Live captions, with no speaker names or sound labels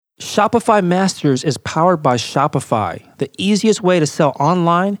Shopify Masters is powered by Shopify, the easiest way to sell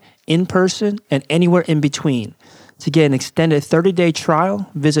online, in person, and anywhere in between. To get an extended 30-day trial,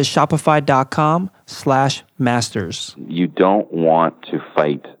 visit shopify.com/masters. You don't want to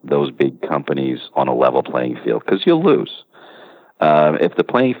fight those big companies on a level playing field because you'll lose. If the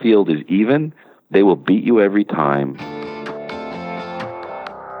playing field is even, they will beat you every time.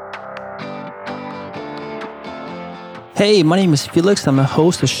 Hey, my name is Felix. I'm a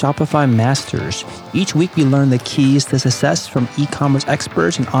host of Shopify Masters. Each week we learn the keys to success from e-commerce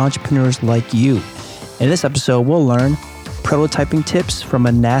experts and entrepreneurs like you. In this episode, we'll learn prototyping tips from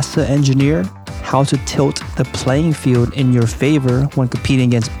a NASA engineer, how to tilt the playing field in your favor when competing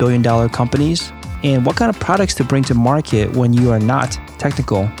against billion-dollar companies, and what kind of products to bring to market when you are not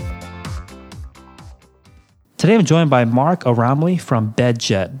technical. Today, I'm joined by Mark Aramli from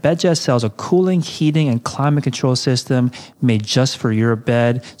BedJet. BedJet sells a cooling, heating, and climate control system made just for your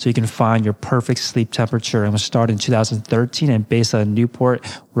bed so you can find your perfect sleep temperature. And was started in 2013 and based out of Newport,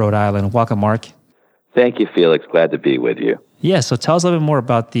 Rhode Island. Welcome, Mark. Thank you, Felix. Glad to be with you. Yeah, so tell us a little bit more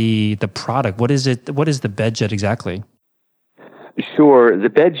about the product. What is it? What is the BedJet exactly? Sure. The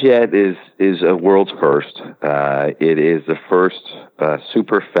BedJet is a world's first. It is the first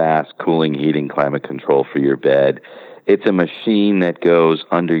super fast cooling, heating, climate control for your bed. It's a machine that goes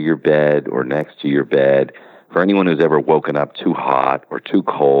under your bed or next to your bed. For anyone who's ever woken up too hot or too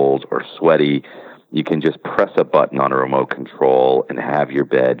cold or sweaty, you can just press a button on a remote control and have your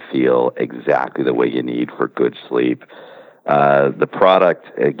bed feel exactly the way you need for good sleep. The product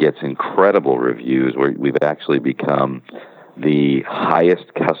gets incredible reviews. We've actually become the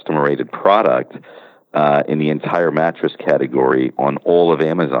highest customer rated product in the entire mattress category on all of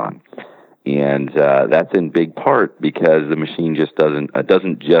Amazon. And that's in big part because the machine just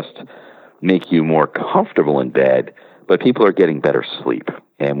doesn't just make you more comfortable in bed, but people are getting better sleep.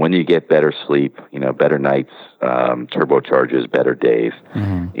 And when you get better sleep, better nights turbocharges better days,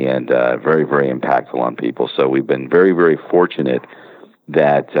 and very, very impactful on people. So we've been very, very fortunate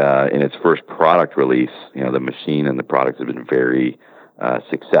that in its first product release, the machine and the product have been very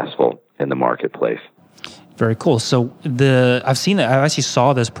successful in the marketplace. Very cool. So I actually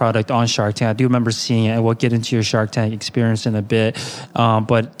saw this product on Shark Tank. I do remember seeing it, and we'll get into your Shark Tank experience in a bit.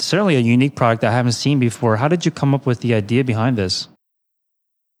 But certainly a unique product that I haven't seen before. How did you come up with the idea behind this?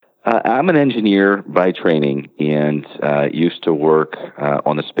 I'm an engineer by training and used to work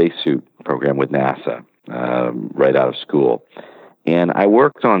on the spacesuit program with NASA right out of school. And I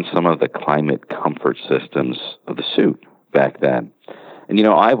worked on some of the climate comfort systems of the suit back then. And,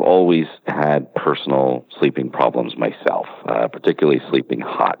 I've always had personal sleeping problems myself, particularly sleeping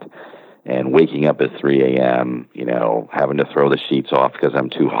hot and waking up at 3 a.m., having to throw the sheets off because I'm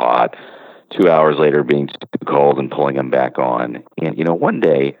too hot, 2 hours later being too cold and pulling them back on. And, one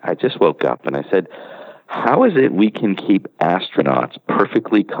day I just woke up and I said, how is it we can keep astronauts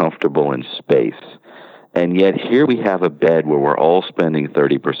perfectly comfortable in space? And yet here we have a bed where we're all spending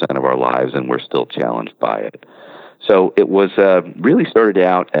 30% of our lives and we're still challenged by it. So it was really started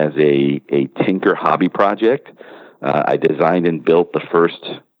out as a tinker hobby project. I designed and built the first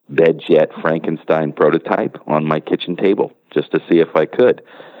BedJet Frankenstein prototype on my kitchen table just to see if I could.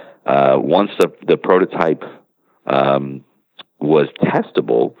 Once the prototype was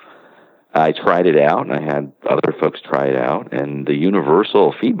testable, I tried it out and I had other folks try it out. And the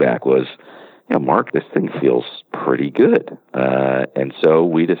universal feedback was, Mark, this thing feels pretty good. And so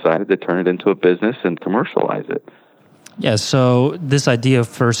we decided to turn it into a business and commercialize it. Yeah, so this idea of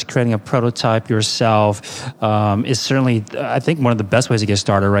first creating a prototype yourself is certainly, I think, one of the best ways to get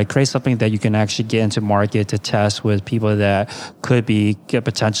started, right? Create something that you can actually get into market to test with people that could be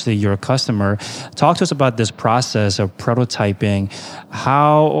potentially your customer. Talk to us about this process of prototyping.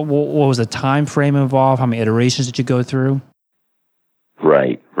 What was the time frame involved? How many iterations did you go through?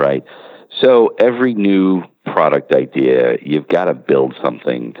 Right. So every new product idea, you've got to build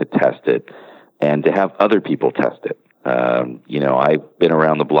something to test it and to have other people test it. I've been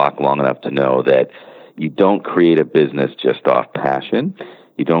around the block long enough to know that you don't create a business just off passion.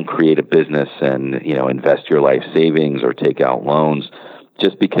 You don't create a business and, invest your life savings or take out loans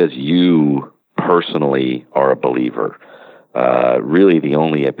just because you personally are a believer. Really, the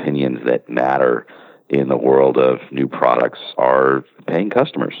only opinions that matter in the world of new products are paying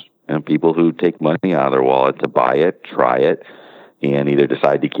customers and people who take money out of their wallet to buy it, try it, and either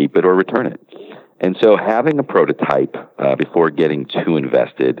decide to keep it or return it. And so having a prototype before getting too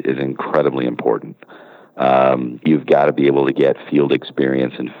invested is incredibly important. You've got to be able to get field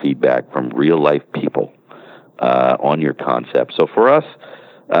experience and feedback from real life people on your concept. So for us,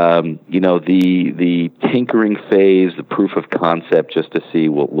 the tinkering phase, the proof of concept, just to see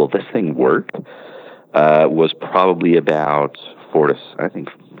will this thing work, was probably about 4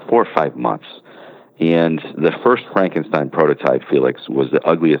 or 5 months. And the first Frankenstein prototype, Felix, was the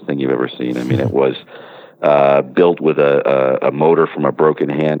ugliest thing you've ever seen. I mean, it was built with a motor from a broken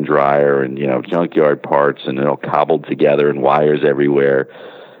hand dryer and, junkyard parts, and cobbled together and wires everywhere,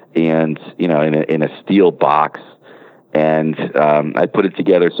 and, in a steel box. And I put it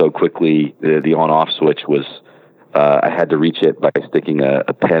together so quickly, the on-off switch was, I had to reach it by sticking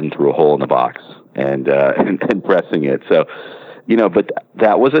a pen through a hole in the box and pressing it. So, but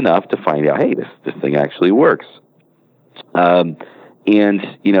that was enough to find out, hey, this thing actually works. And,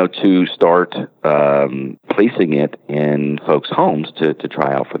 to start placing it in folks' homes to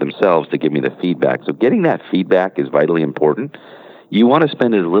try out for themselves, to give me the feedback. So getting that feedback is vitally important. You want to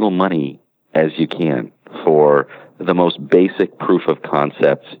spend as little money as you can for the most basic proof of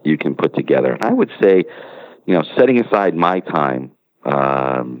concepts you can put together. And I would say, setting aside my time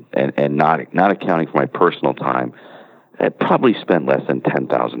and not accounting for my personal time, I probably spent less than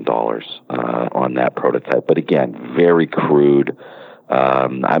 $10,000 on that prototype. But again, very crude.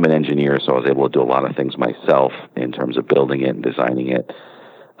 I'm an engineer, so I was able to do a lot of things myself in terms of building it and designing it.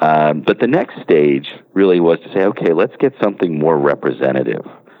 But the next stage really was to say, okay, let's get something more representative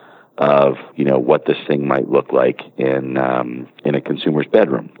of what this thing might look like in a consumer's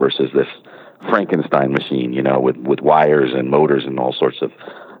bedroom versus this Frankenstein machine, with wires and motors and all sorts of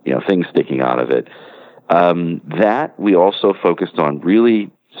things sticking out of it. That we also focused on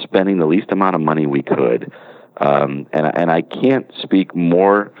really spending the least amount of money we could. And I can't speak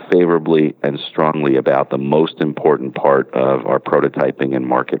more favorably and strongly about the most important part of our prototyping and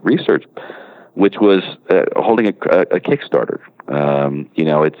market research, which was holding a Kickstarter.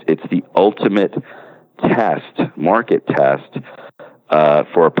 It's the ultimate market test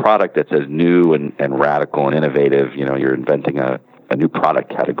for a product that's as new and radical and innovative. You're inventing a new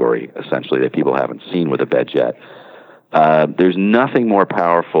product category, essentially, that people haven't seen with a bed jet. There's nothing more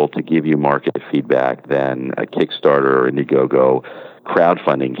powerful to give you market feedback than a Kickstarter or Indiegogo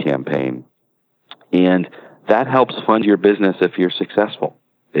crowdfunding campaign. And that helps fund your business if you're successful.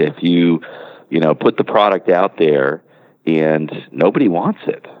 If you, put the product out there and nobody wants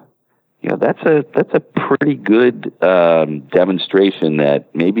it, that's a pretty good demonstration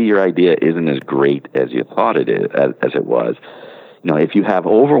that maybe your idea isn't as great as you thought as it was. If you have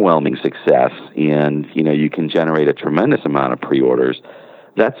overwhelming success and, you can generate a tremendous amount of pre-orders,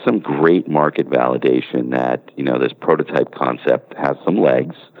 that's some great market validation that, this prototype concept has some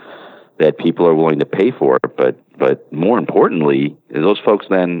legs, that people are willing to pay for it. But more importantly, those folks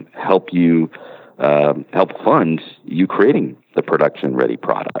then help fund you creating the production-ready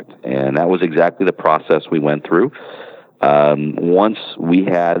product. And that was exactly the process we went through. Once we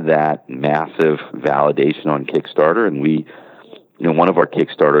had that massive validation on Kickstarter, and one of our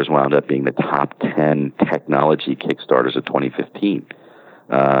Kickstarters wound up being the top 10 technology Kickstarters of 2015.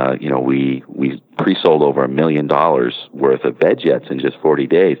 We pre-sold over $1 million worth of bed jets in just 40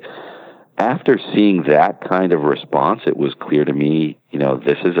 days. After seeing that kind of response, it was clear to me,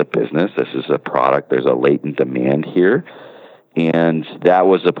 this is a business, this is a product, there's a latent demand here. And that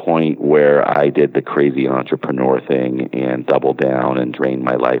was the point where I did the crazy entrepreneur thing and doubled down and drained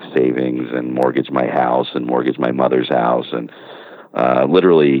my life savings and mortgaged my house and mortgaged my mother's house and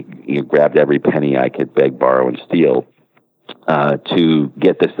literally grabbed every penny I could beg, borrow, and steal to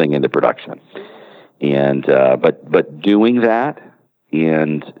get this thing into production. And but doing that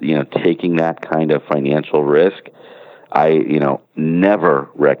and taking that kind of financial risk, I never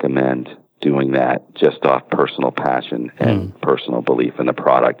recommend doing that just off personal passion and personal belief in the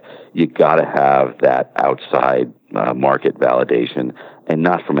product. You got to have that outside market validation, and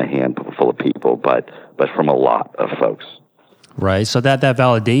not from a handful of people, but from a lot of folks. Right. So that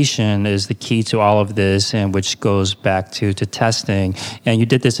validation is the key to all of this, and which goes back to testing. And you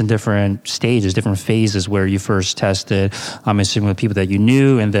did this in different stages, different phases, where you first tested, I'm assuming, with people that you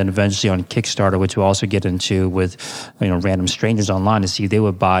knew, and then eventually on Kickstarter, which we'll also get into with random strangers online to see if they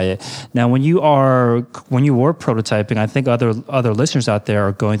would buy it. Now, when you were prototyping, I think other listeners out there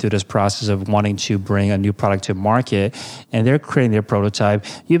are going through this process of wanting to bring a new product to market, and they're creating their prototype.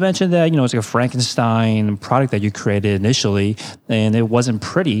 You mentioned that it's like a Frankenstein product that you created initially, and it wasn't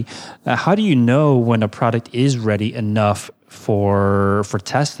pretty. How do you know when a product is ready enough for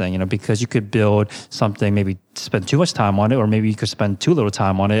testing? Because you could build something, maybe spend too much time on it, or maybe you could spend too little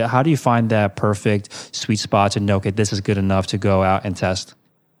time on it. How do you find that perfect sweet spot to know, okay, this is good enough to go out and test?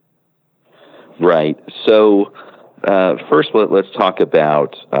 Right. So first, let's talk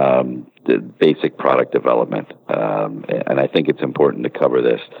about the basic product development, and I think it's important to cover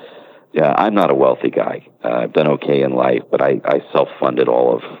this. Yeah, I'm not a wealthy guy. I've done okay in life, but I self-funded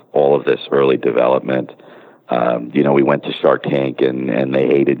all of this early development. We went to Shark Tank and they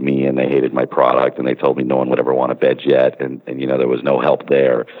hated me and they hated my product and they told me no one would ever want a bed jet and there was no help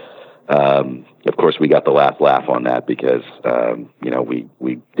there. Of course, we got the last laugh on that because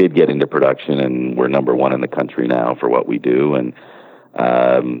we did get into production and we're number one in the country now for what we do, and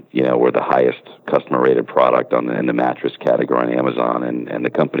we're the highest customer rated product in the mattress category on Amazon, and the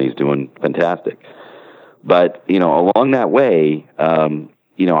company's doing fantastic. But along that way,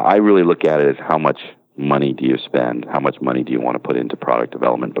 I really look at it as how much money do you spend? How much money do you want to put into product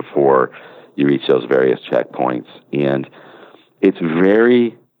development before you reach those various checkpoints? And it's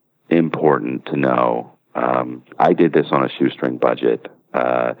very important to know. I did this on a shoestring budget.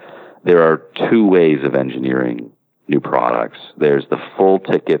 There are two ways of engineering new products. There's the full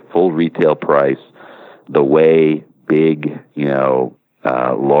ticket, full retail price, the way big,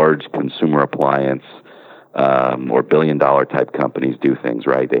 large consumer appliance or billion-dollar type companies do things,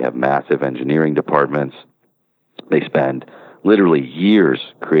 right? They have massive engineering departments. They spend literally years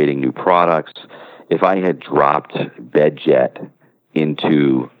creating new products. If I had dropped BedJet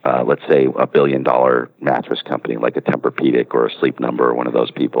into, let's say, a billion-dollar mattress company like a Tempur-Pedic or a Sleep Number or one of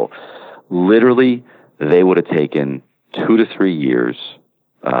those people, literally they would have taken 2 to 3 years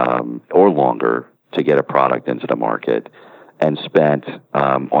or longer to get a product into the market, and spent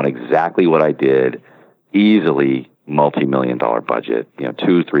on exactly what I did, easily multi-million-dollar budget, $2,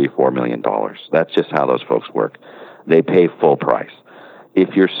 $3, $4 million. That's just how those folks work. They pay full price.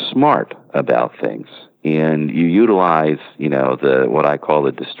 If you're smart about things and you utilize, what I call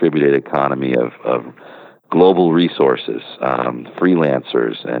the distributed economy of global resources,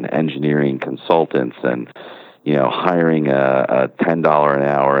 freelancers and engineering consultants, and hiring a $10 an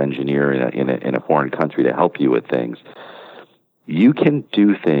hour engineer in a foreign country to help you with things, you can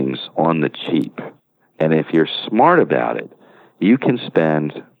do things on the cheap. And if you're smart about it, you can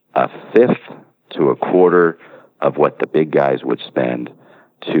spend a fifth to a quarter of what the big guys would spend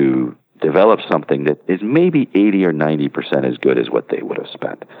to develop something that is maybe 80 or 90% as good as what they would have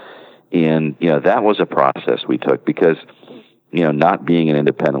spent. And, that was a process we took because, not being an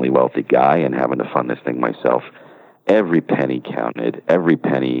independently wealthy guy and having to fund this thing myself, every penny counted. Every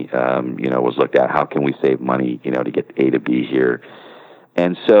penny, was looked at. How can we save money, to get A to B here?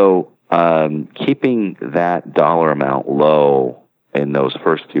 And so keeping that dollar amount low in those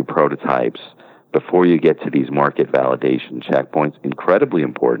first few prototypes before you get to these market validation checkpoints, incredibly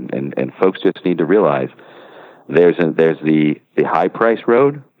important. And folks just need to realize there's the high price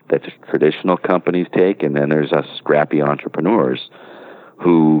road that traditional companies take, and then there's us scrappy entrepreneurs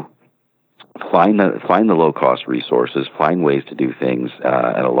who find the low cost resources, find ways to do things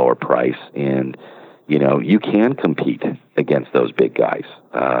at a lower price, and you can compete against those big guys.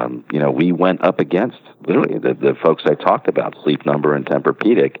 We went up against literally the folks I talked about, Sleep Number and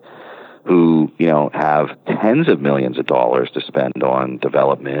Tempur-Pedic, who have tens of millions of dollars to spend on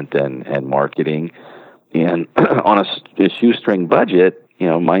development and marketing, and on a shoestring budget.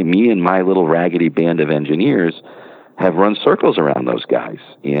 Me and my little raggedy band of engineers have run circles around those guys,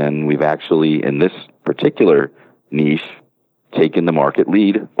 and we've actually, in this particular niche, taken the market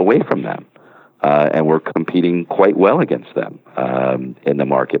lead away from them, and we're competing quite well against them in the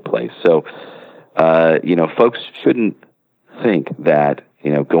marketplace. So, folks shouldn't think that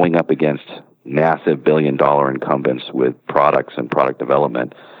going up against massive billion-dollar incumbents with products and product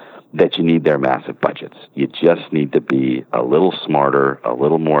development, that you need their massive budgets. You just need to be a little smarter, a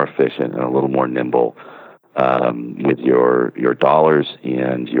little more efficient, and a little more nimble with your dollars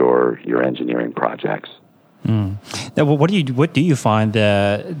and your engineering projects. Now, what do you find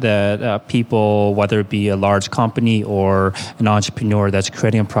that people, whether it be a large company or an entrepreneur that's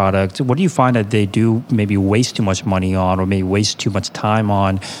creating a product, what do you find that they do maybe waste too much money on, or maybe waste too much time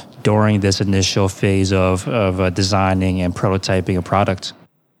on during this initial phase of designing and prototyping a product?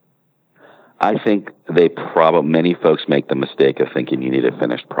 I think many folks make the mistake of thinking you need a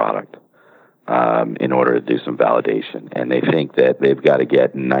finished product in order to do some validation. And they think that they've got to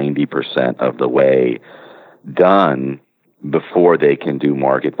get 90% of the way done before they can do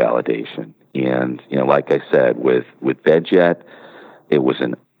market validation. And, like I said, with BedJet, it was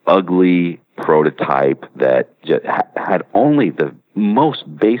an ugly prototype that just had only the most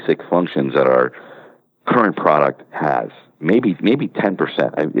basic functions that our current product has. Maybe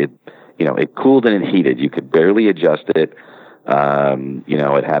 10%. It cooled and it heated. You could barely adjust it.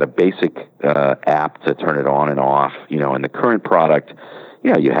 It had a basic app to turn it on and off. In the current product,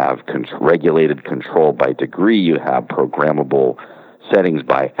 you have regulated control by degree. You have programmable settings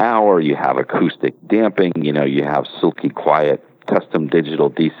by hour, you have acoustic damping, you have silky quiet custom digital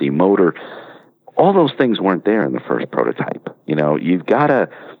DC motor. All those things weren't there in the first prototype. You've got to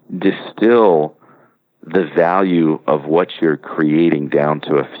distill the value of what you're creating down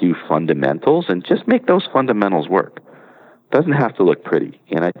to a few fundamentals and just make those fundamentals work. It doesn't have to look pretty.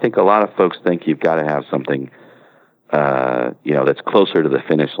 And I think a lot of folks think you've got to have something, that's closer to the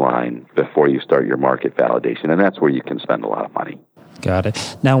finish line before you start your market validation. And that's where you can spend a lot of money. Got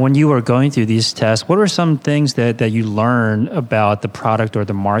it. Now, when you were going through these tests, what were some things that you learned about the product or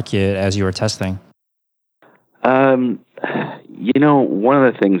the market as you were testing? One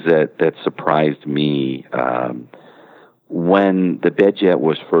of the things that surprised me when the BedJet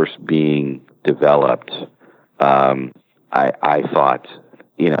was first being developed, I thought,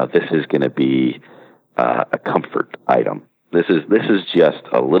 this is going to be a comfort item. This is just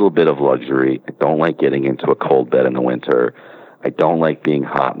a little bit of luxury. I don't like getting into a cold bed in the winter. I don't like being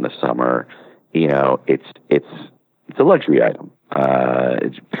hot in the summer. It's a luxury item.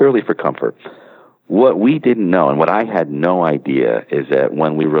 It's purely for comfort. What we didn't know, and what I had no idea, is that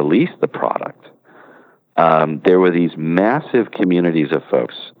when we released the product, there were these massive communities of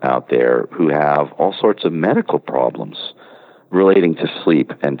folks out there who have all sorts of medical problems relating to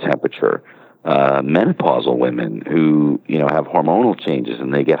sleep and temperature. Menopausal women who, have hormonal changes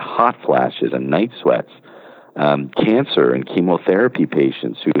and they get hot flashes and night sweats. Cancer and chemotherapy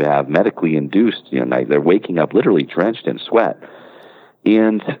patients who have medically induced, they're waking up literally drenched in sweat.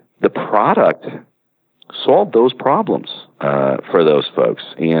 And the product solved those problems for those folks.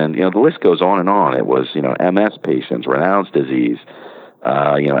 And, the list goes on and on. It was, MS patients, Raynaud's disease,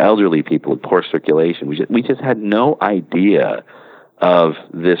 elderly people with poor circulation. We just had no idea of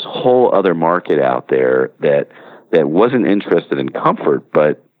this whole other market out there that wasn't interested in comfort,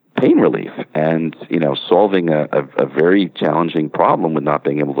 but pain relief and, solving a very challenging problem with not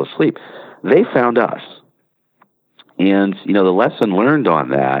being able to sleep. They found us. And, the lesson learned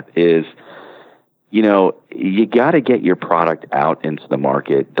on that is, you got to get your product out into the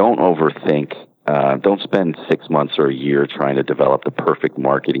market. Don't overthink. Don't spend 6 months or a year trying to develop the perfect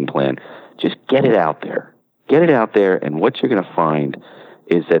marketing plan. Just get it out there. Get it out there, and what you're going to find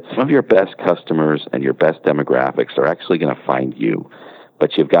is that some of your best customers and your best demographics are actually going to find you.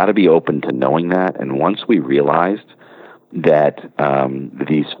 But you've got to be open to knowing that. And once we realized that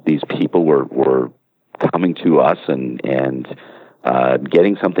these people were coming to us and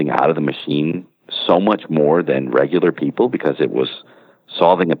getting something out of the machine so much more than regular people because it was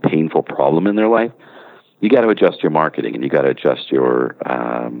solving a painful problem in their life, you got to adjust your marketing and you got to adjust your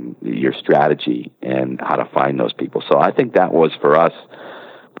strategy and how to find those people. So I think that was for us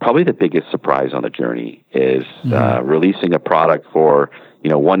probably the biggest surprise on the journey is releasing a product for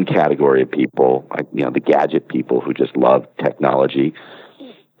one category of people, like the gadget people who just love technology,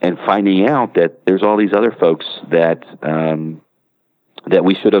 and finding out that there's all these other folks that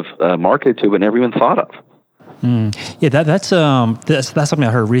we should have marketed to but never even thought of. Yeah, that's something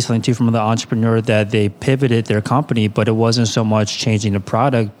I heard recently too from the entrepreneur, that they pivoted their company, but it wasn't so much changing the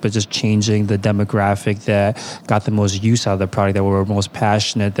product, but just changing the demographic that got the most use out of the product, that were most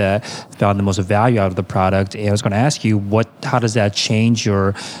passionate, that found the most value out of the product. And I was going to ask you, how does that change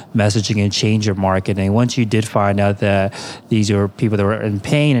your messaging and change your marketing? Once you did find out that these are people that were in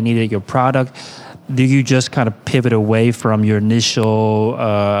pain and needed your product, do you just kind of pivot away from your initial,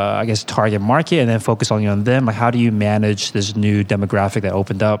 target market and then focus only on them? Like, how do you manage this new demographic that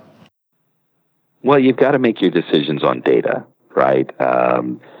opened up? Well, you've got to make your decisions on data, right?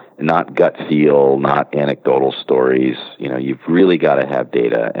 Not gut feel, not anecdotal stories. You've really got to have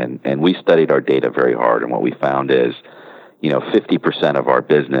data. And we studied our data very hard. And what we found is, 50% of our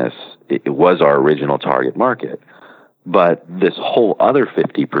business, it was our original target market. But this whole other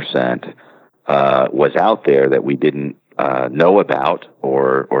 50%, was out there that we didn't know about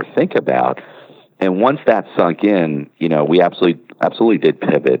or think about. And once that sunk in, we absolutely did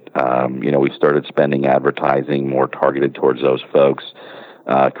pivot. We started spending advertising more targeted towards those folks,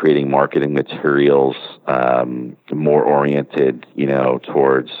 creating marketing materials more oriented,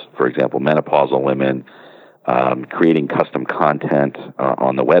 towards, for example, menopausal women, creating custom content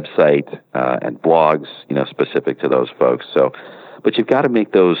on the website and blogs, specific to those folks. So, but you've got to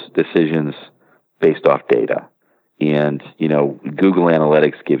make those decisions based off data. And, Google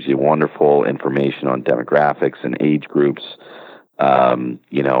Analytics gives you wonderful information on demographics and age groups.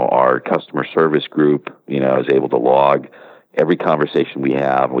 Our customer service group, is able to log every conversation we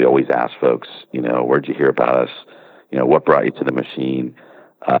have. We always ask folks, where'd you hear about us? What brought you to the machine?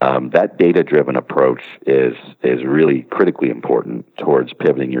 That data-driven approach is really critically important towards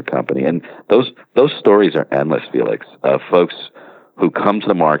pivoting your company. And those stories are endless, Felix, of folks who come to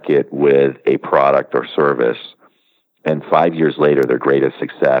the market with a product or service, and 5 years later, their greatest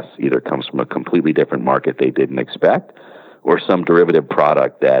success either comes from a completely different market they didn't expect, or some derivative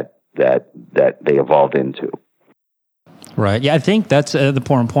product that they evolved into. Right. Yeah, I think that's the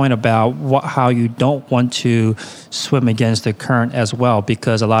important point about how you don't want to swim against the current as well,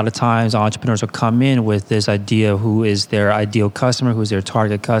 because a lot of times entrepreneurs will come in with this idea of who is their ideal customer, who's their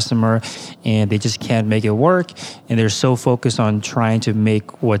target customer, and they just can't make it work. And they're so focused on trying to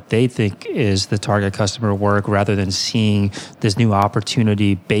make what they think is the target customer work rather than seeing this new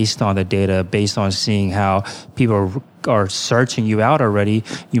opportunity based on the data, based on seeing how people are searching you out already.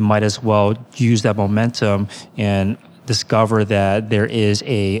 You might as well use that momentum and discover that there is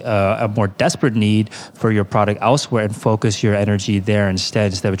a more desperate need for your product elsewhere and focus your energy there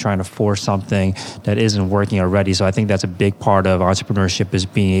instead of trying to force something that isn't working already. So I think that's a big part of entrepreneurship, is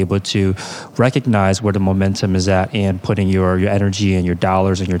being able to recognize where the momentum is at and putting your energy and your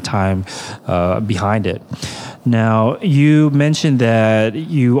dollars and your time behind it. Now, you mentioned that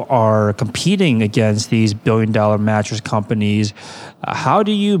you are competing against these billion-dollar mattress companies. How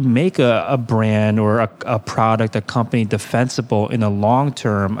do you make a brand or a product, a company defensible in the long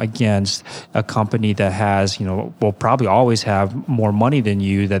term against a company that has, will probably always have more money than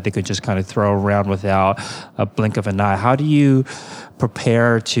you that they could just kind of throw around without a blink of an eye? How do you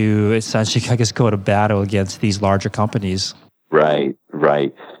prepare to essentially, I guess, go to battle against these larger companies? Right.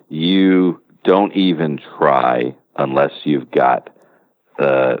 You don't even try unless you've got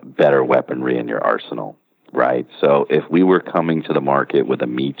better weaponry in your arsenal, right? So if we were coming to the market with a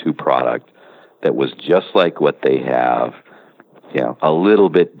Me Too product that was just like what they have, a little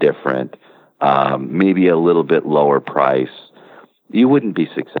bit different, maybe a little bit lower price, you wouldn't be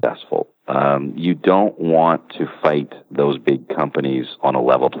successful. You don't want to fight those big companies on a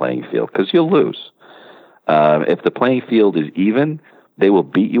level playing field because you'll lose. If the playing field is even, they will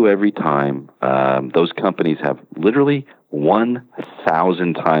beat you every time. Those companies have literally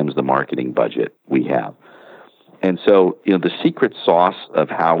 1,000 times the marketing budget we have. And so, the secret sauce of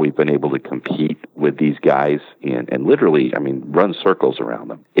how we've been able to compete with these guys and literally, run circles around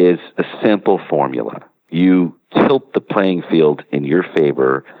them is a simple formula. You tilt the playing field in your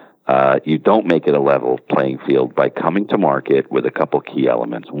favor. You don't make it a level playing field by coming to market with a couple key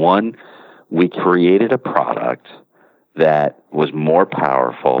elements. One, we created a product that was more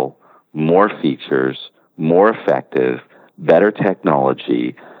powerful, more features, more effective, better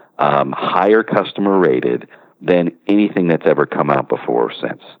technology, higher customer rated than anything that's ever come out before or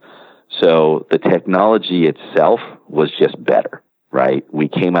since. So the technology itself was just better, right? We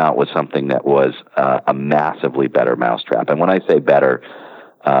came out with something that was a massively better mousetrap. And when I say better,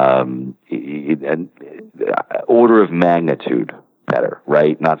 an order of magnitude better,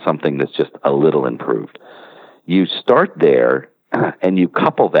 right? Not something that's just a little improved. You start there and you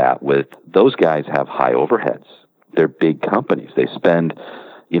couple that with those guys have high overheads. They're big companies. They spend,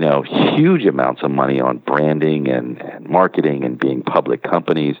 huge amounts of money on branding and marketing and being public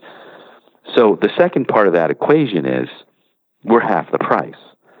companies. So the second part of that equation is we're half the price.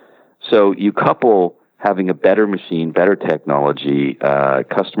 So you couple having a better machine, better technology,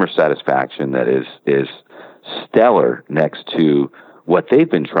 customer satisfaction that is stellar next to what they've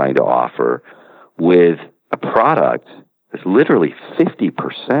been trying to offer with a product that's literally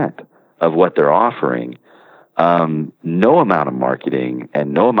 50% of what they're offering. No amount of marketing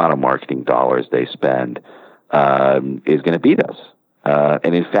and no amount of marketing dollars they spend is going to beat us.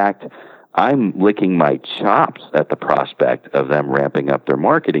 And in fact, I'm licking my chops at the prospect of them ramping up their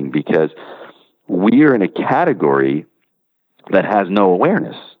marketing because we are in a category that has no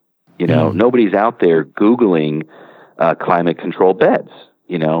awareness. Nobody's out there Googling climate control beds.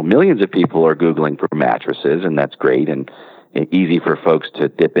 Millions of people are Googling for mattresses, and that's great and easy for folks to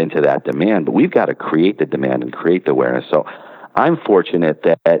dip into that demand, but we've got to create the demand and create the awareness. So I'm fortunate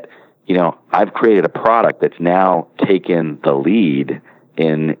that, I've created a product that's now taken the lead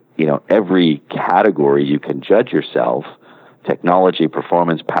in, every category you can judge yourself: technology,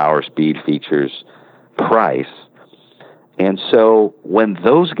 performance, power, speed, features, price. And so when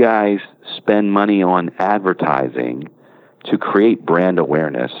those guys spend money on advertising to create brand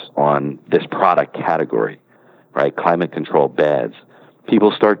awareness on this product category, right, climate control beds,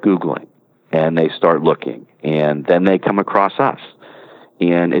 people start Googling and they start looking, and then they come across us.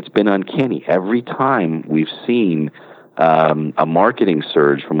 And it's been uncanny. Every time we've seen a marketing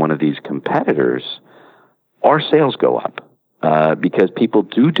surge from one of these competitors, our sales go up because people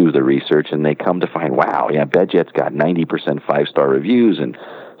do the research and they come to find, wow, BedJet's got 90% five-star reviews, and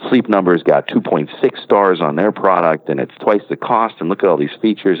Sleep Number's got 2.6 stars on their product, and it's twice the cost, and look at all these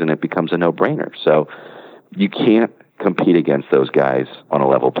features, and it becomes a no-brainer. So you can't compete against those guys on a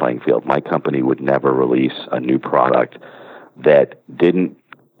level playing field. My company would never release a new product that didn't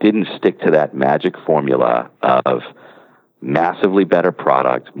stick to that magic formula of massively better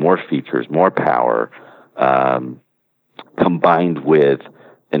product, more features, more power, combined with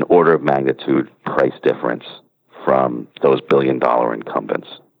an order of magnitude price difference from those billion-dollar incumbents.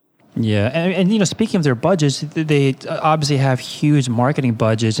 Yeah, and speaking of their budgets, they obviously have huge marketing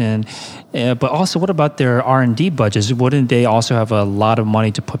budgets, but also what about their R&D budgets? Wouldn't they also have a lot of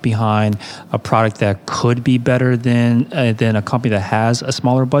money to put behind a product that could be better than a company that has a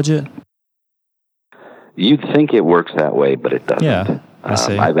smaller budget? You'd think it works that way, but it doesn't. Yeah, I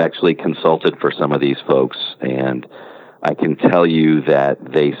see. I've actually consulted for some of these folks, and I can tell you that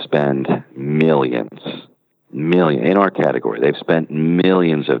they spend millions in our category. They've spent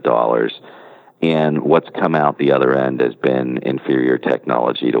millions of dollars, and what's come out the other end has been inferior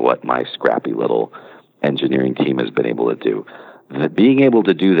technology to what my scrappy little engineering team has been able to do. Being able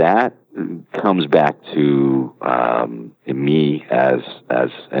to do that comes back to me as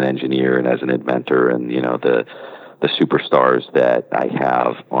an engineer and as an inventor, and the superstars that I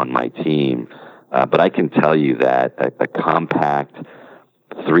have on my team. But I can tell you that a compact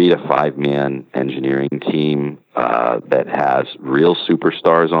 3 to 5 man engineering team that has real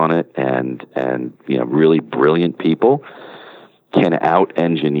superstars on it and really brilliant people can out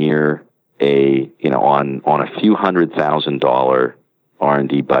engineer on a few $100,000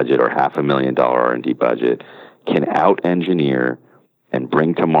 R&D budget or $500,000 R&D budget, can out engineer and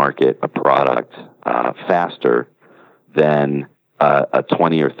bring to market a product faster than a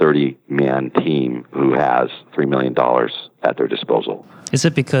 20 or 30 man team who has $3 million at their disposal. Is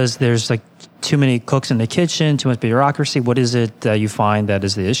it because there's too many cooks in the kitchen, too much bureaucracy? What is it that you find that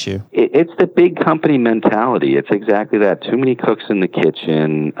is the issue? It's the big company mentality. It's exactly that. Too many cooks in the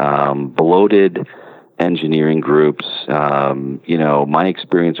kitchen, bloated engineering groups. My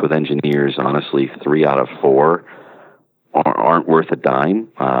experience with engineers, honestly, 3 out of 4 aren't worth a dime.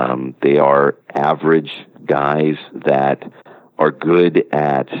 They are average guys that are good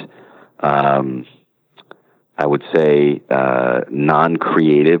at, I would say,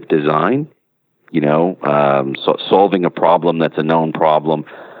 non-creative design, solving a problem that's a known problem.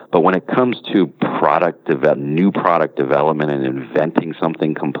 But when it comes to new product development and inventing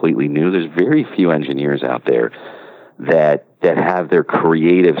something completely new, there's very few engineers out there that have their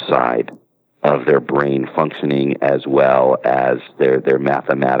creative side of their brain functioning as well as their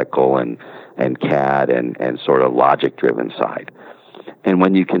mathematical and CAD and sort of logic-driven side. And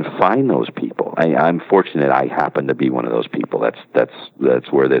when you can find those people, I'm fortunate I happen to be one of those people.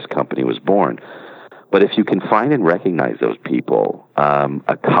 That's where this company was born. But if you can find and recognize those people,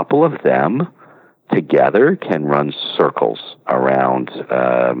 a couple of them together can run circles around,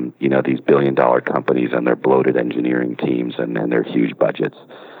 these billion-dollar companies and their bloated engineering teams and their huge budgets.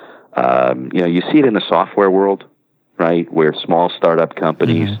 You see it in the software world, right, where small startup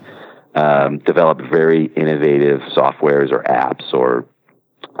companies develop very innovative softwares or apps or,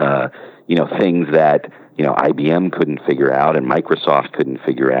 things that, IBM couldn't figure out and Microsoft couldn't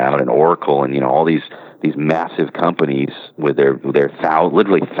figure out and Oracle and, all these massive companies with their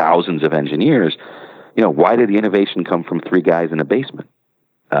literally thousands of engineers. Why did the innovation come from 3 guys in a basement?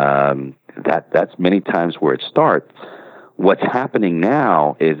 That's many times where it starts. What's happening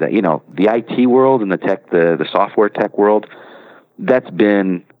now is that, the IT world and the software tech world, that's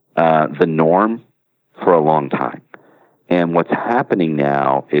been the norm for a long time. And what's happening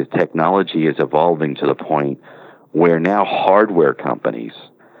now is technology is evolving to the point where now hardware companies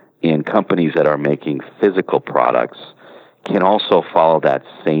and companies that are making physical products can also follow that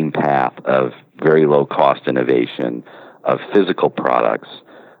same path of very low cost innovation of physical products,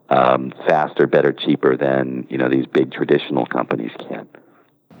 faster, better, cheaper than these big traditional companies can.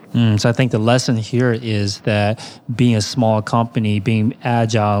 So I think the lesson here is that being a small company, being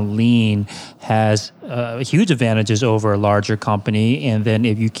agile, lean, has huge advantages over a larger company. And then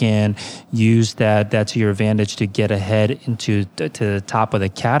if you can use that to your advantage to get ahead to the top of the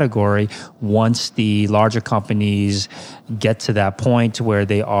category, once the larger companies get to that point where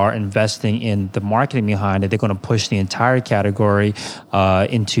they are investing in the marketing behind it, they're going to push the entire category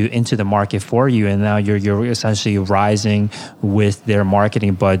into the market for you. And now you're essentially rising with their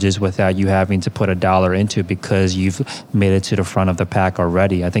marketing budgets without you having to put $1 into it because you've made it to the front of the pack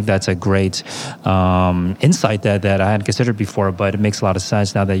already. I think that's a great insight that I hadn't considered before, but it makes a lot of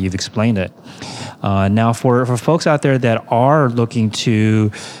sense now that you've explained it. Now, for folks out there that are looking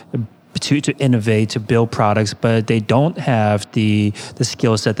to to innovate, to build products, but they don't have the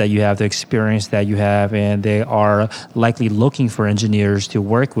skill set that you have, the experience that you have, and they are likely looking for engineers to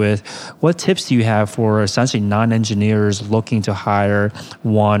work with. What tips do you have for essentially non-engineers looking to hire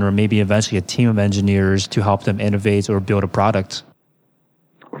one or maybe eventually a team of engineers to help them innovate or build a product?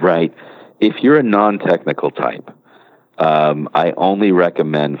 Right. If you're a non-technical type, I only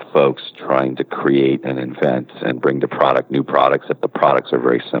recommend folks trying to create and invent and bring to product new products if the products are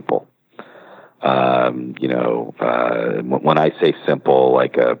very simple. When I say simple,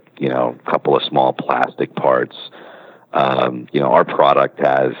 like a couple of small plastic parts, our product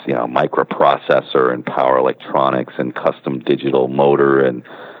has microprocessor and power electronics and custom digital motor and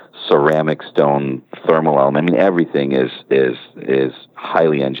ceramic stone thermal element. I mean, everything is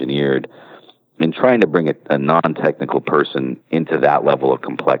highly engineered. And trying to bring a non-technical person into that level of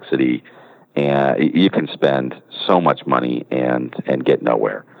complexity, you can spend so much money and get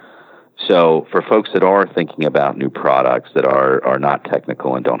nowhere. So for folks that are thinking about new products that are not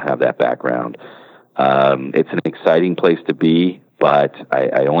technical and don't have that background, it's an exciting place to be, but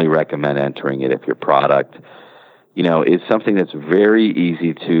I only recommend entering it if your product is something that's very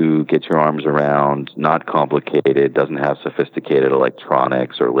easy to get your arms around, not complicated, doesn't have sophisticated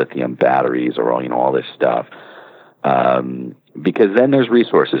electronics or lithium batteries or all this stuff. Because then there's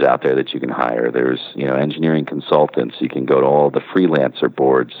resources out there that you can hire. There's engineering consultants. You can go to all the freelancer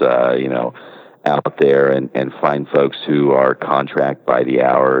boards out there and find folks who are contract by the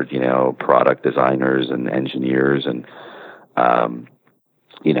hour, product designers and engineers and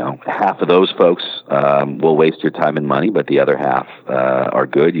half of those folks will waste your time and money, but the other half are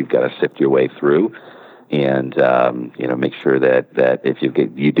good. You've got to sift your way through and, make sure that if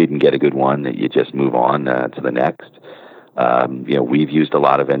you didn't get a good one, that you just move on to the next. We've used a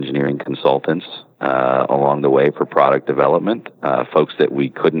lot of engineering consultants along the way for product development, folks that we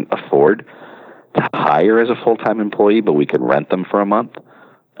couldn't afford to hire as a full-time employee, but we could rent them for a month,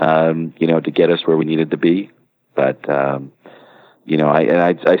 to get us where we needed to be. But,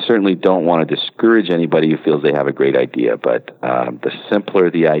 I certainly don't want to discourage anybody who feels they have a great idea, but the simpler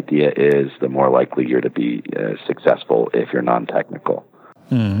the idea is, the more likely you're to be successful if you're non-technical.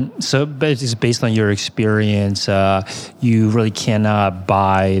 So based on your experience, you really cannot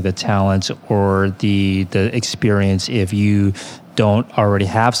buy the talent or the experience if you don't already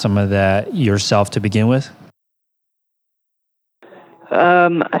have some of that yourself to begin with?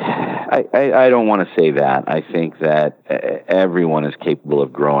 I don't want to say that. I think that everyone is capable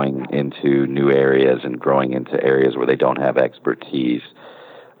of growing into new areas and growing into areas where they don't have expertise.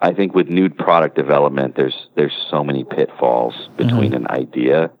 I think with new product development, there's so many pitfalls between an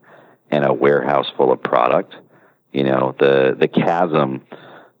idea and a warehouse full of product. The chasm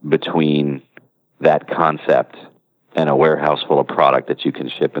between that concept and a warehouse full of product that you can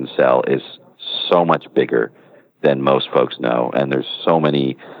ship and sell is so much bigger than most folks know, and there's so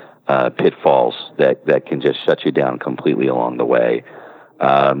many pitfalls that can just shut you down completely along the way.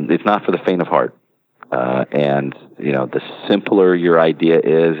 It's not for the faint of heart. And the simpler your idea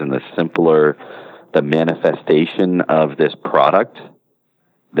is and the simpler the manifestation of this product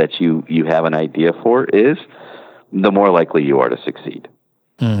that you have an idea for is, the more likely you are to succeed.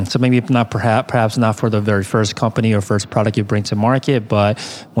 So maybe not perhaps not for the very first company or first product you bring to market, but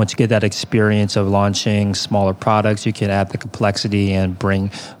once you get that experience of launching smaller products, you can add the complexity and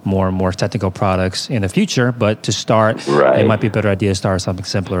bring more and more technical products in the future. But to start, It might be a better idea to start something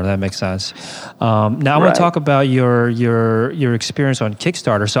simpler. That makes sense. Now I want to talk about your experience on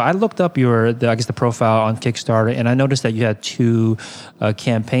Kickstarter. So I looked up the profile on Kickstarter, and I noticed that you had two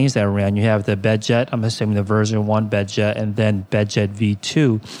campaigns that ran. You have the BedJet, I'm assuming the version 1 BedJet, and then BedJet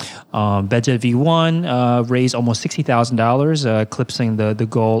V2. BedJet V1 raised almost $60,000, eclipsing the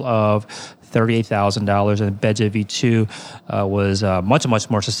goal of $38,000, and BedJet V2 was much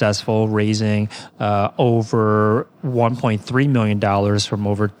more successful, raising over $1.3 million from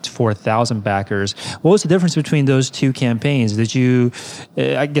over 4,000 backers. What was the difference between those two campaigns? Did you?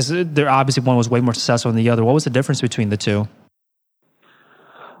 I guess there obviously one was way more successful than the other. What was the difference between the two?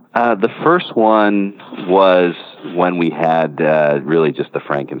 The first one was when we had really just the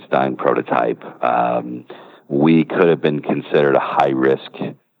Frankenstein prototype. We could have been considered a high-risk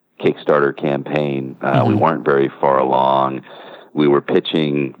Kickstarter campaign. We weren't very far along. We were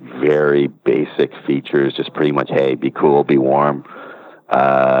pitching very basic features, just pretty much, hey, be cool, be warm,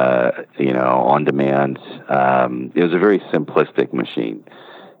 on demand. It was a very simplistic machine.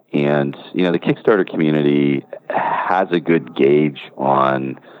 And, the Kickstarter community has a good gauge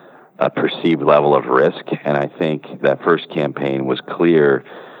on a perceived level of risk. And I think that first campaign was clear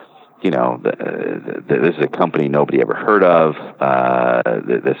this is a company nobody ever heard of.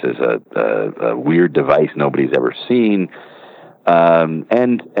 This is a weird device nobody's ever seen.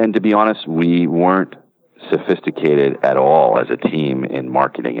 And to be honest, we weren't sophisticated at all as a team in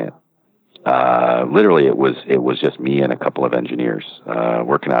marketing it. Literally, it was just me and a couple of engineers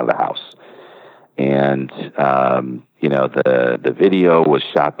working out of the house. And the video was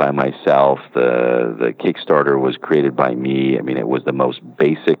shot by myself. The Kickstarter was created by me. I mean, it was the most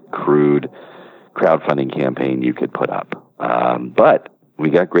basic, crude crowdfunding campaign you could put up. But we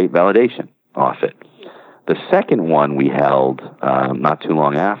got great validation off it. The second one we held not too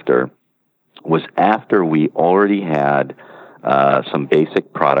long after was after we already had some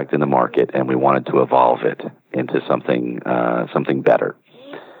basic product in the market, and we wanted to evolve it into something better.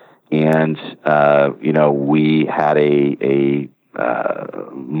 And we had a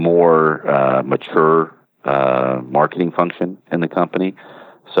more mature marketing function in the company,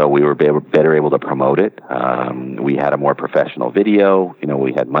 so we were better able to promote it. We had a more professional video.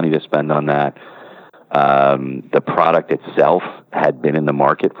 We had money to spend on that. The product itself had been in the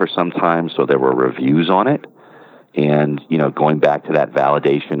market for some time, so there were reviews on it. And, going back to that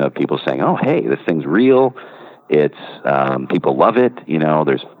validation of people saying, oh, hey, this thing's real. It's, people love it.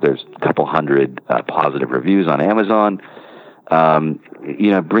 There's a couple hundred positive reviews on Amazon.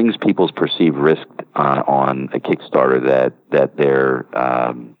 Brings people's perceived risk on a Kickstarter that their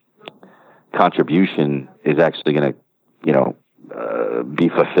contribution is actually going to, be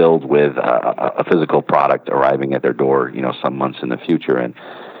fulfilled with a physical product arriving at their door, some months in the future. And,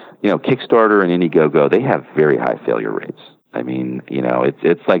 Kickstarter and Indiegogo, they have very high failure rates. I mean,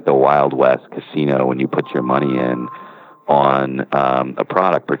 it's like the Wild West casino when you put your money in on a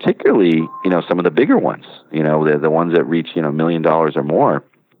product, particularly, some of the bigger ones, the ones that reach, $1 million or more.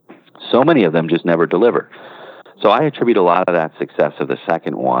 So many of them just never deliver. So I attribute a lot of that success of the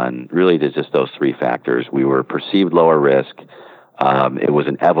second one really to just those three factors. We were perceived lower risk. It was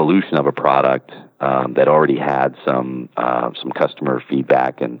an evolution of a product that already had some customer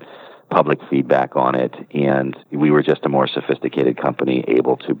feedback and public feedback on it, and we were just a more sophisticated company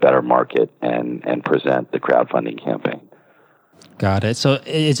able to better market and present the crowdfunding campaign. Got it. So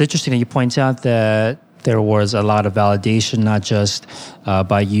it's interesting that you point out that there was a lot of validation, not just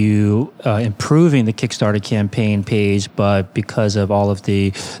by you improving the Kickstarter campaign page, but because of all of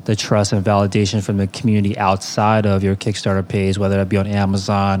the trust and validation from the community outside of your Kickstarter page, whether it be on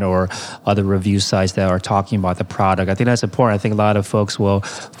Amazon or other review sites that are talking about the product. I think that's important. I think a lot of folks will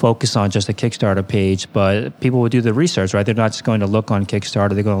focus on just the Kickstarter page, but people will do the research, right? They're not just going to look on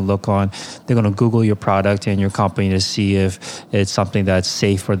Kickstarter. They're going to Google your product and your company to see if it's something that's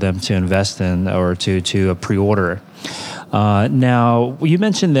safe for them to invest in or to pre-order. Now, you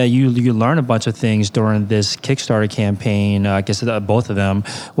mentioned that you learned a bunch of things during this Kickstarter campaign, I guess both of them.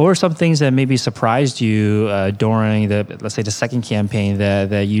 What were some things that maybe surprised you during let's say the second campaign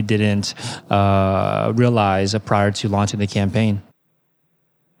that you didn't realize prior to launching the campaign?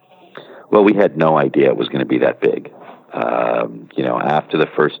 Well, we had no idea it was going to be that big. After the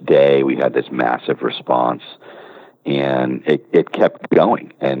first day, we had this massive response. And it kept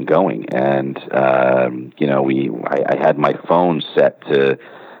going and going. And, I had my phone set to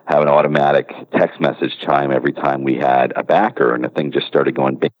have an automatic text message chime every time we had a backer, and the thing just started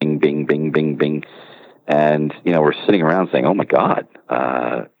going bing, bing, bing, bing, bing. And, we're sitting around saying, oh my God,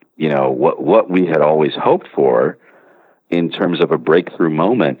 what we had always hoped for in terms of a breakthrough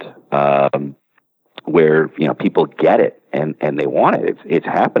moment, where, people get it and they want it. It's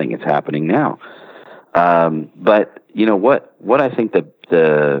happening. It's happening now. But what I think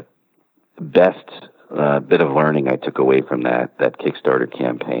the best bit of learning I took away from that Kickstarter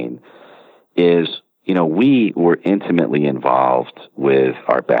campaign is, we were intimately involved with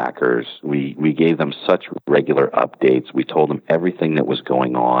our backers. We gave them such regular updates. We told them everything that was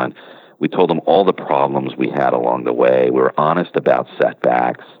going on. We told them all the problems we had along the way. We were honest about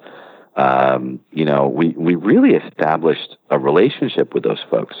setbacks. We really established a relationship with those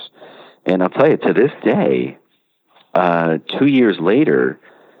folks. And I'll tell you, to this day, 2 years later,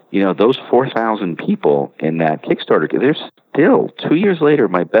 those 4,000 people in that Kickstarter, they're still, 2 years later,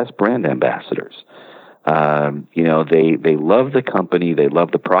 my best brand ambassadors. They love the company, they love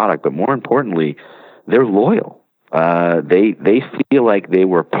the product, but more importantly, they're loyal. They feel like they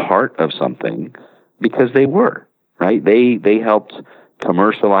were part of something because they were, right? They helped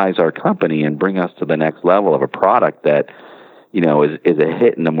commercialize our company and bring us to the next level of a product that is a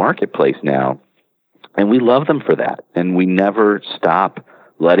hit in the marketplace now. And we love them for that. And we never stop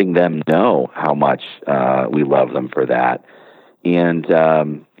letting them know how much we love them for that. And, I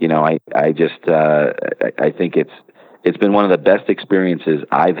think it's been one of the best experiences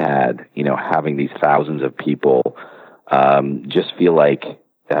I've had, having these thousands of people just feel like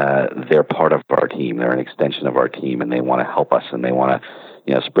they're part of our team. They're an extension of our team, and they want to help us, and they want to,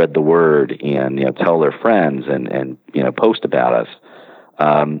 spread the word and, tell their friends and post about us.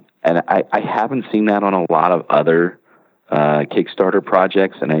 And I haven't seen that on a lot of other Kickstarter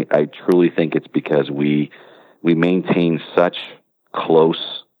projects, and I truly think it's because we maintain such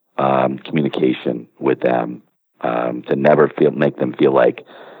close communication with them to never make them feel like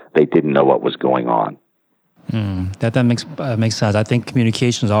they didn't know what was going on. That makes sense. I think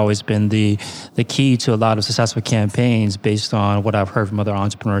communication has always been the key to a lot of successful campaigns, based on what I've heard from other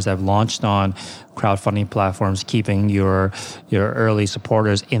entrepreneurs that have launched on crowdfunding platforms, keeping your early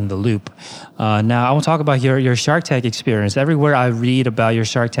supporters in the loop. Now, I want to talk about your Shark Tank experience. Everywhere I read about your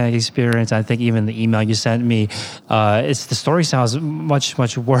Shark Tank experience, I think even the email you sent me, the story sounds much,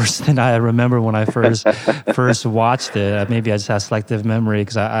 much worse than I remember when I first watched it. Maybe I just have selective memory,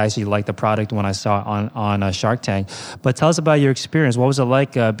 because I actually liked the product when I saw it on Shark Tank. But tell us about your experience. What was it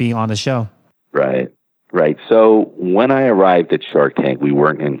like being on the show? Right. So when I arrived at Shark Tank, we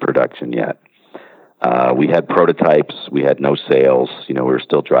weren't in production yet. We had prototypes. We had no sales. We were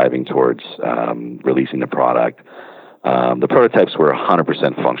still driving towards releasing the product. The prototypes were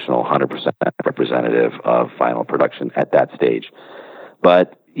 100% functional, 100% representative of final production at that stage.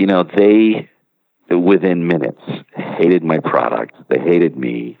 But, they, within minutes, hated my product. They hated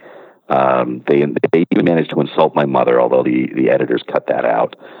me. They even managed to insult my mother, although the editors cut that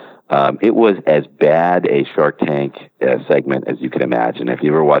out. It was as bad a Shark Tank segment as you can imagine. If you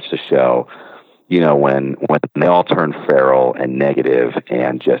ever watched the show, when they all turn feral and negative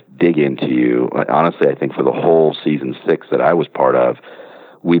and just dig into you. Honestly, I think for the whole season 6 that I was part of,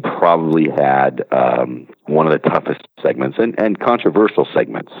 we probably had one of the toughest segments and controversial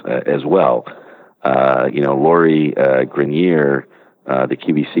segments as well. Lori Grenier, the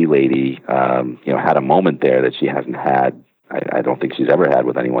QVC lady, had a moment there that she hasn't had. I don't think she's ever had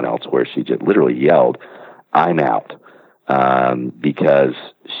with anyone else, where she just literally yelled, "I'm out." Because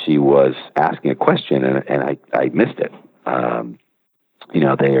she was asking a question and I missed it.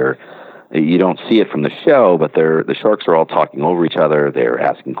 You don't see it from the show, but the sharks are all talking over each other. They're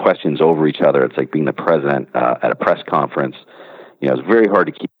asking questions over each other. It's like being the president at a press conference. It's very hard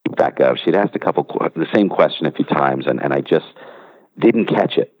to keep back up. She'd asked the same question a few times, and I just didn't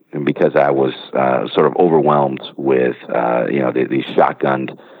catch it, because I was sort of overwhelmed with these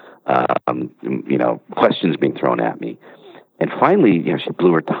shotgunned questions being thrown at me. And finally, she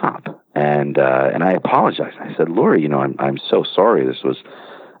blew her top, and I apologized. I said, "Lori, I'm so sorry. This was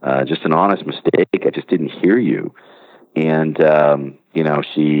just an honest mistake. I just didn't hear you." And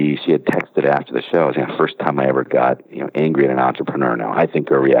she had texted after the show. It was the first time I ever got angry at an entrepreneur. Now, I think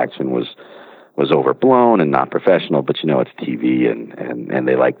her reaction was overblown and not professional, but it's TV and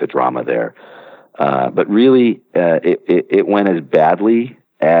they like the drama there. But really, it went as badly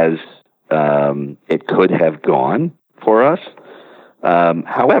as it could have gone for us.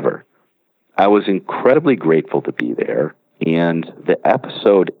 However, I was incredibly grateful to be there, and the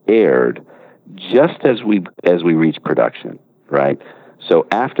episode aired just as we reached production, right? So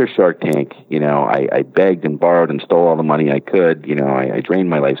after Shark Tank, I begged and borrowed and stole all the money I could. I drained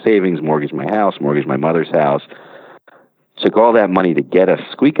my life savings, mortgaged my house, mortgaged my mother's house, took all that money to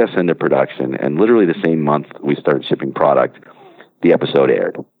squeak us into production, and literally the same month we started shipping product, the episode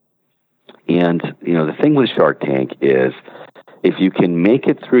aired. And, the thing with Shark Tank is, if you can make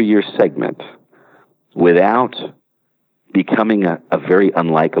it through your segment without becoming a very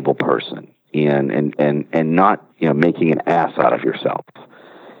unlikable person and not, making an ass out of yourself,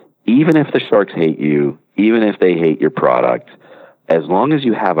 even if the sharks hate you, even if they hate your product, as long as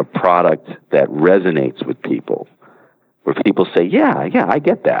you have a product that resonates with people, where people say, yeah, I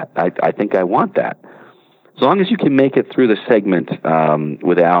get that. I think I want that. As long as you can make it through the segment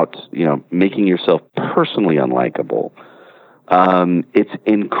without, making yourself personally unlikable, it's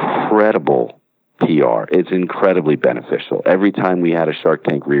incredible PR. It's incredibly beneficial. Every time we had a Shark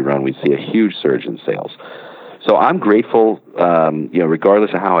Tank rerun, we see a huge surge in sales. So I'm grateful,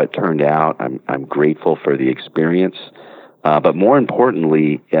 regardless of how it turned out. I'm grateful for the experience, but more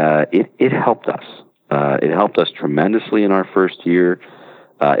importantly, it helped us. It helped us tremendously in our first year.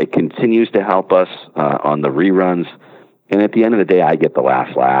 It continues to help us on the reruns. And at the end of the day, I get the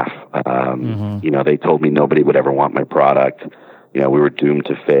last laugh. They told me nobody would ever want my product. We were doomed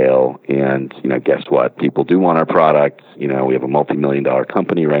to fail. And, guess what? People do want our product. We have a multi-million-dollar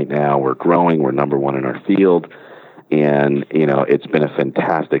company right now. We're growing. We're number one in our field. And, it's been a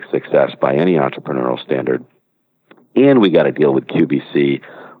fantastic success by any entrepreneurial standard. And we got to deal with QVC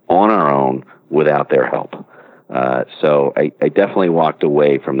on our own without their help. So I definitely walked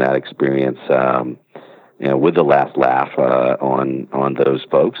away from that experience, with the last laugh on those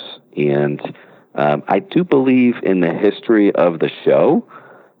folks. And I do believe in the history of the show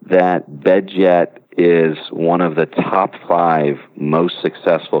that BedJet is one of the top 5 most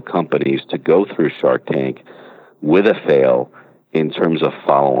successful companies to go through Shark Tank with a fail in terms of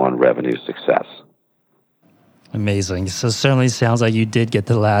follow-on revenue success. Amazing. So it certainly sounds like you did get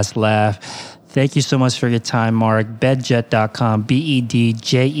the last laugh. Thank you so much for your time, Mark. Bedjet.com,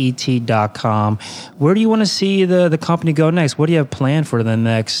 BEDJET.com. Where do you want to see the company go next? What do you have planned for the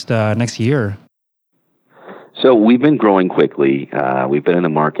next year? So we've been growing quickly. We've been in the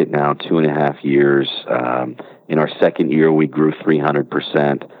market now 2.5 years. In our second year, we grew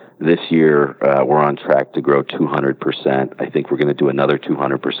 300%. This year, we're on track to grow 200%. I think we're going to do another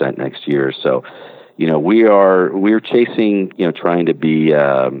 200% next year. So, we're chasing, trying to be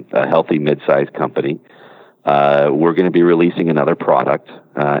a healthy mid-sized company. We're going to be releasing another product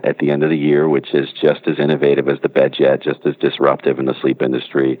at the end of the year, which is just as innovative as the BedJet, just as disruptive in the sleep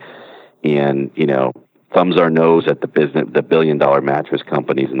industry. And, thumbs our nose at the billion-dollar mattress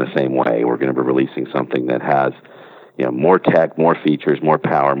companies in the same way. We're going to be releasing something that has, more tech, more features, more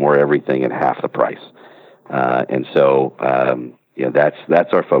power, more everything at half the price. And so,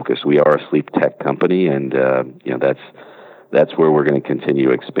 that's our focus. We are a sleep tech company, and that's where we're going to continue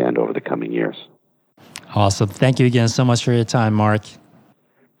to expand over the coming years. Awesome. Thank you again so much for your time, Mark.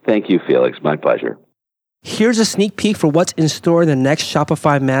 Thank you, Felix. My pleasure. Here's a sneak peek for what's in store in the next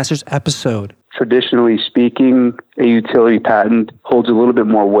Shopify Masters episode. Traditionally speaking, a utility patent holds a little bit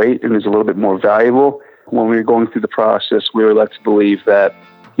more weight and is a little bit more valuable. When we were going through the process, we were led to believe that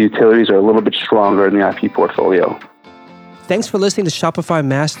utilities are a little bit stronger in the IP portfolio. Thanks for listening to Shopify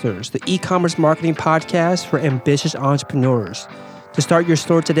Masters, the e-commerce marketing podcast for ambitious entrepreneurs. To start your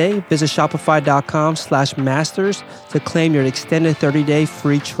store today, visit shopify.com/masters to claim your extended 30-day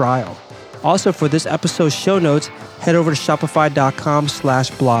free trial. Also, for this episode's show notes, head over to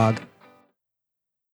shopify.com/blog.